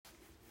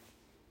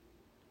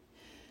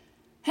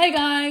Hey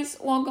guys,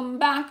 welcome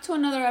back to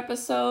another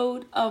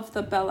episode of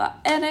the Bella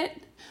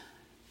Edit.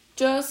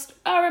 Just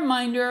a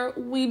reminder,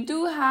 we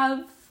do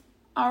have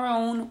our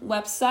own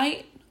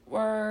website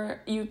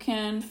where you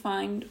can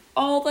find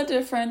all the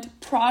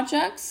different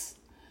projects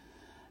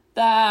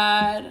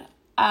that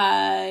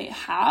I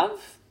have,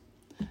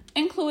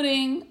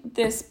 including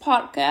this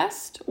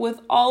podcast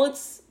with all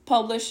its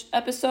published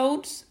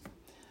episodes,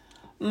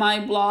 my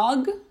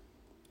blog,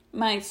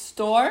 my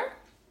store,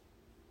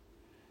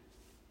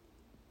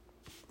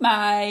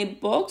 my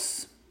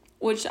books,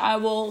 which I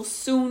will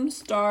soon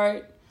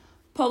start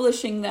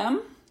publishing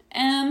them,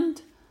 and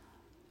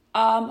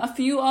a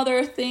few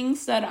other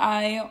things that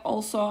I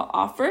also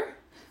offer.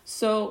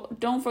 So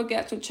don't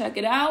forget to check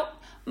it out.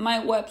 My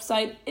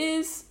website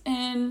is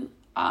in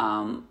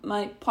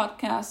my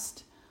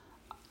podcast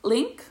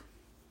link.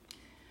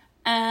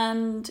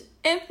 And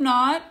if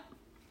not,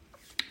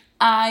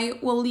 I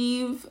will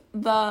leave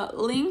the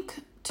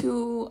link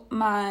to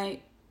my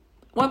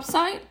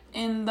website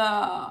in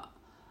the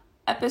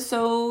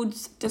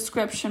episode's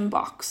description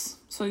box,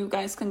 so you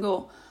guys can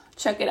go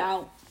check it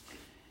out.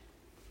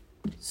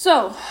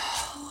 So,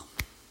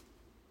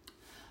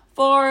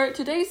 for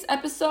today's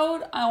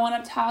episode, I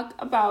want to talk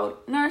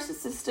about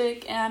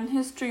narcissistic and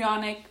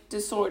histrionic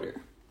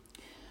disorder.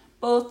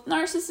 Both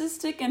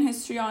narcissistic and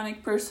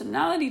histrionic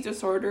personality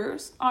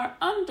disorders are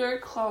under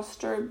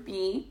cluster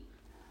B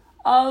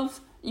of,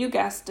 you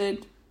guessed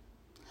it,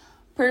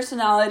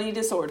 personality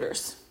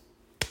disorders.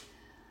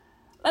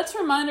 Let's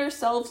remind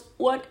ourselves,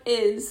 what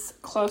is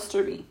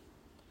cluster B?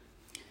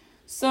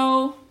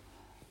 So,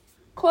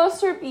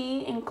 cluster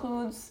B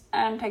includes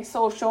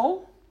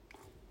antisocial,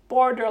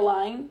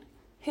 borderline,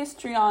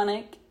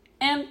 histrionic,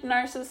 and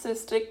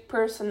narcissistic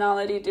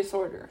personality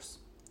disorders.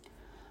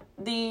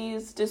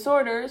 These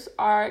disorders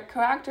are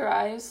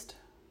characterized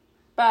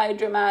by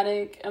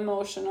dramatic,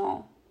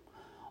 emotional,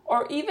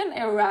 or even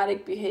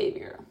erratic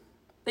behavior.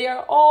 They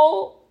are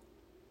all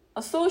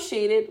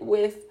associated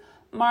with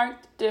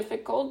marked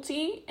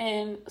difficulty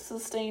in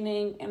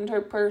sustaining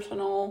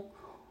interpersonal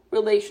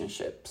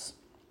relationships.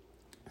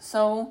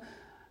 So,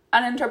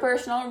 an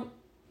interpersonal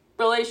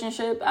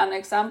relationship, an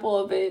example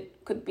of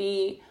it could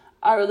be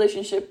a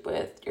relationship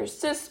with your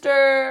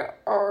sister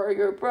or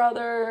your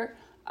brother,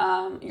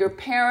 your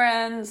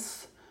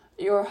parents,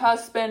 your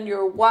husband,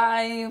 your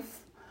wife,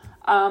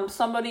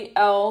 somebody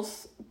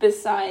else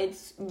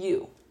besides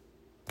you.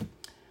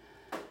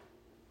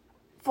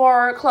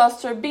 For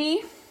cluster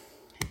B,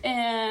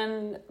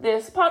 in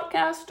this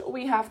podcast,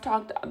 we have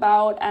talked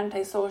about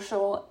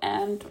antisocial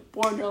and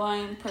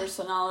borderline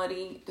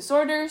personality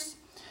disorders,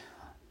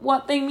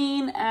 what they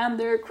mean, and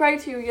their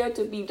criteria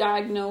to be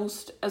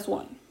diagnosed as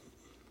one.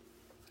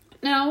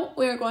 Now,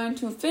 we're going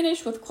to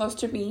finish with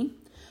cluster B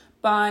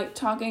by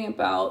talking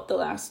about the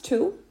last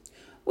two,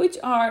 which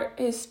are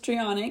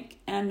histrionic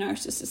and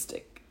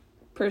narcissistic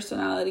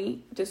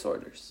personality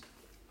disorders.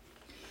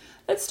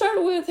 Let's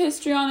start with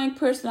histrionic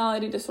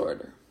personality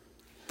disorder.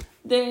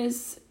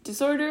 This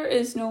disorder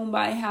is known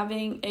by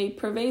having a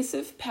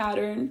pervasive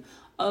pattern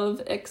of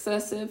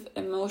excessive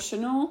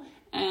emotional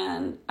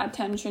and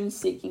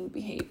attention-seeking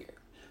behavior.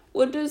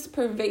 What does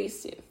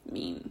pervasive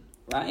mean,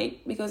 right?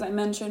 Because I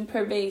mentioned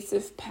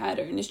pervasive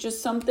pattern. It's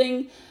just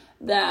something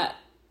that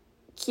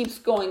keeps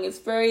going. It's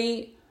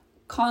very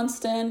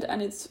constant,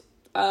 and it's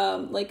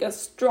like a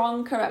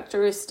strong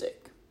characteristic.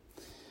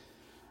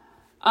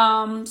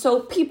 So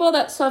people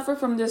that suffer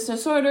from this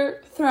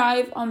disorder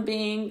thrive on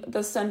being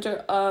the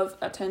center of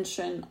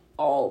attention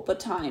all the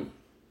time.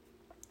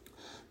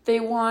 They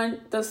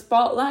want the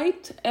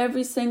spotlight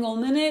every single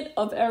minute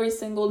of every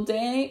single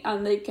day,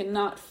 and they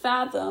cannot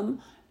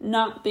fathom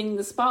not being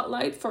the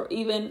spotlight for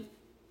even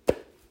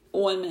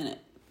 1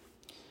 minute.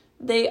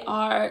 They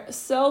are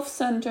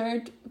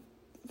self-centered,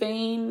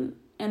 vain,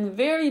 and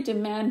very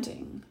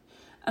demanding,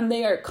 and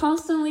they are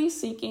constantly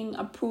seeking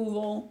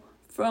approval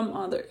from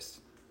others.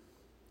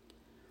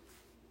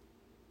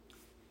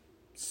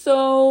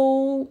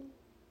 So,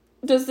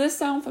 does this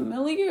sound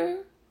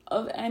familiar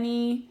of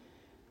anyone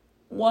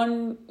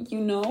you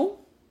know?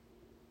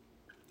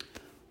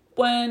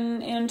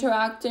 When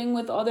interacting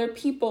with other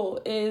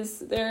people, is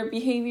their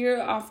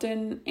behavior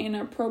often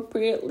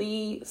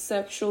inappropriately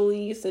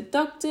sexually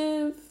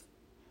seductive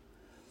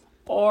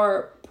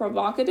or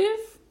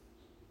provocative?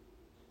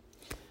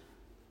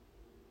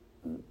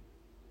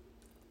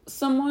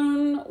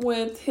 Someone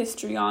with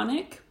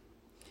histrionic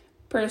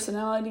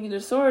personality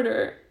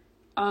disorder,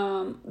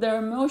 their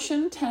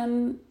emotions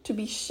tend to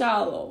be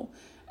shallow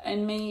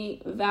and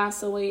may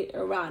vacillate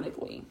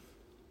erratically.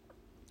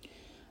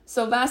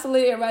 So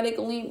vacillate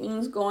erratically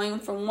means going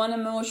from one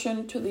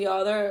emotion to the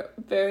other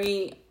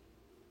very,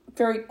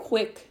 very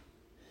quick.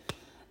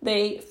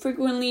 They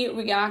frequently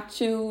react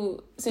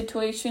to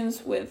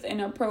situations with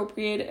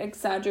inappropriate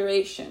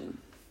exaggeration.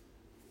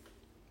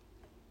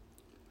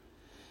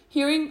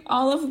 Hearing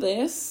all of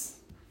this,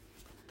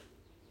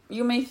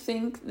 you may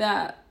think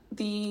that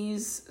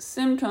these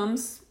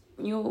symptoms,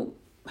 you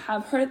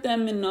have heard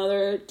them in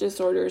other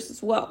disorders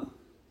as well.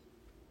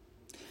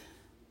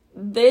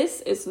 This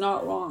is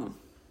not wrong.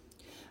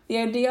 the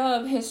idea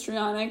of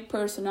histrionic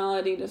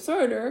personality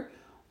disorder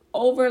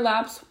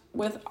overlaps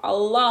with a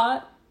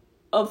lot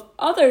of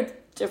other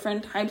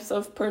different types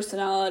of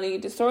personality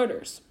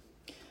disorders,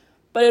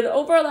 but it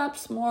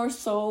overlaps more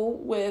so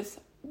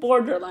with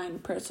borderline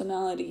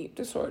personality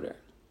disorder.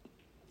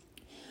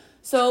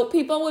 So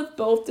people with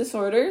both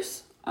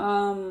disorders,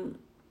 borderline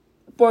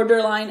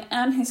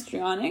and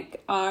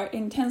histrionic, are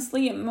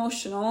intensely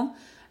emotional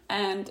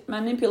and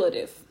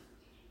manipulative.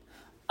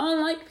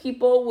 Unlike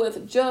people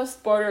with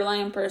just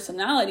borderline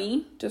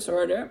personality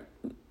disorder,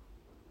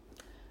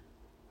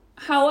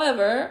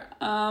 however,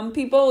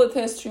 people with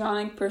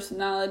histrionic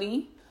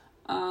personality,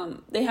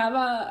 they have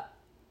a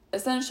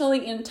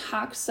essentially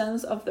intact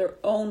sense of their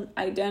own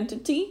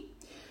identity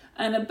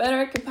and a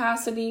better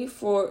capacity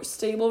for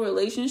stable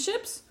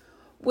relationships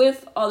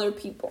with other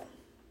people.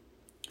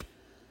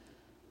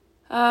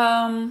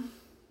 Now,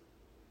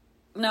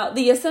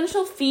 the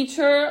essential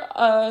feature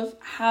of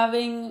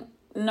having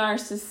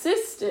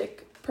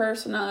narcissistic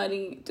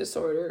personality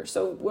disorder,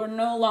 so we're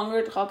no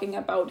longer talking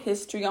about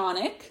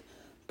histrionic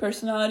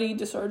personality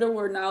disorder,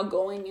 we're now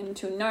going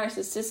into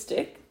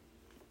narcissistic,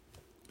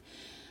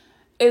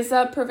 is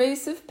a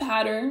pervasive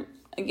pattern,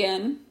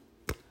 again,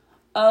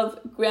 of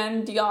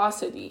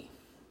grandiosity.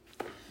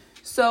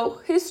 So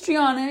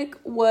histrionic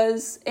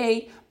was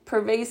a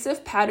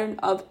pervasive pattern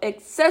of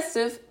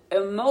excessive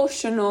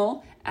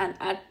emotional and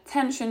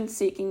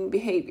attention-seeking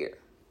behavior,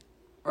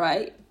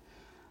 right?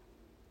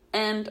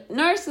 And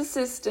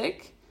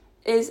narcissistic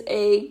is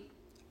a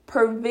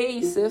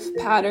pervasive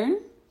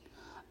pattern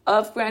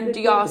of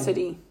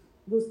grandiosity.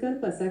 Buscar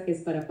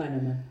pasajes para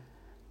Panamá.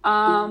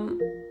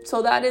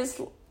 So that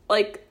is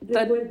like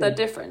the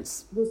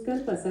difference.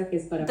 Buscar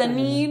pasajes para The Panamá.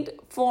 need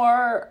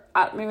for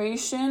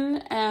admiration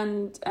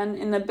and an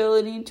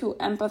inability to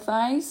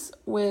empathize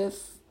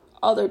with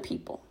other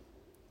people.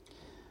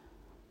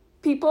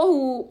 People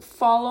who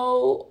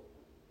follow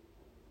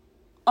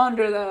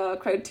under the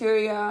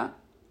criteria,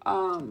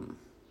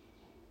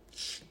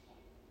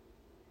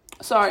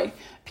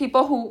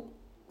 people who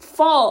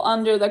fall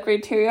under the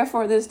criteria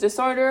for this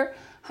disorder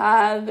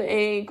have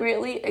a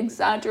greatly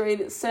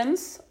exaggerated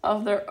sense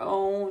of their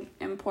own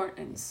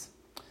importance.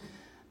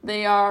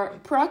 They are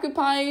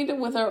preoccupied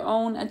with their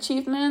own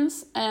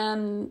achievements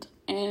and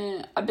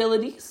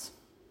abilities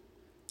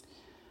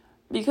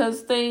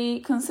because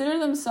they consider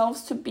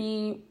themselves to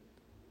be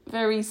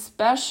very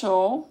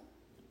special.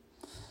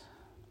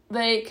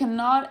 They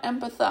cannot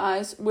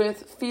empathize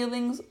with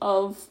feelings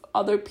of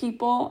other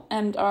people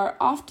and are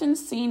often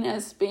seen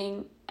as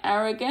being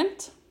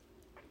arrogant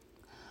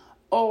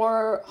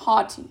or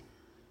haughty.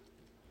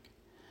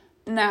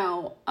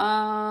 Now,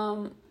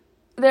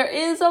 there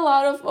is a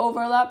lot of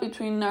overlap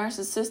between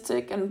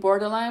narcissistic and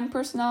borderline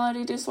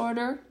personality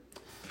disorder.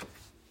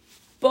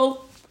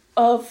 Both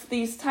of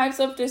these types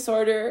of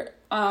disorder,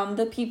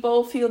 the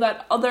people feel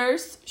that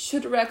others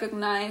should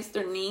recognize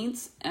their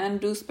needs and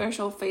do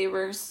special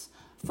favors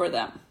for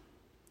them.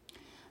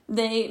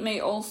 They may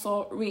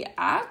also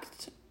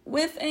react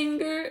with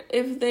anger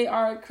if they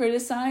are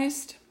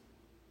criticized.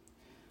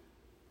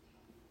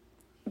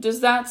 Does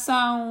that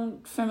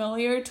sound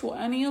familiar to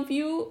any of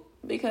you?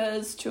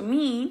 Because to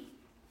me,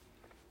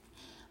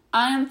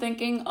 I am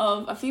thinking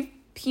of a few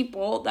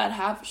people that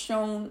have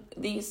shown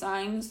these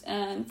signs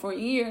and for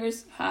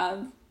years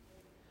have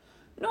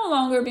no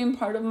longer been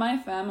part of my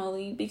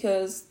family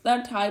because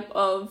that type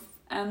of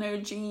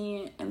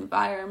energy,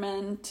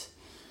 environment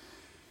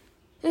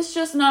is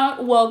just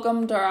not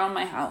welcomed around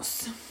my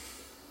house.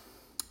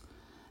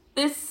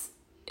 This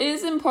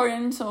is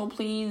important, so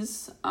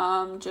please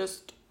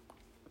just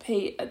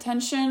pay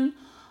attention.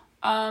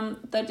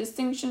 The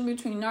distinction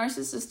between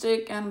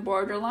narcissistic and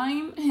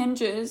borderline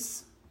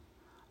hinges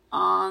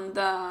on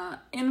the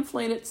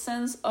inflated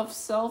sense of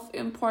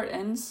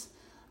self-importance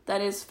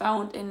that is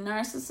found in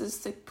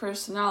narcissistic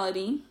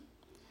personality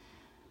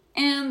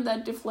and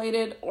the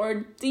deflated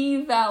or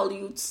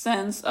devalued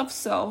sense of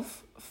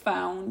self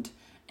found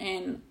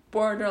in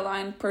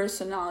borderline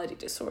personality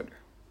disorder.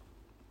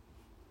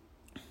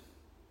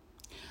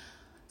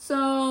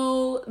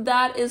 So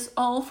that is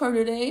all for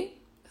today.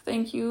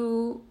 Thank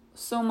you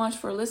so much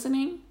for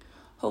listening.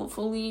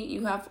 Hopefully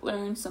you have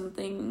learned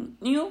something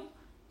new.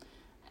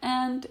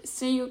 And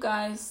see you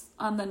guys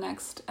on the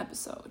next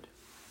episode.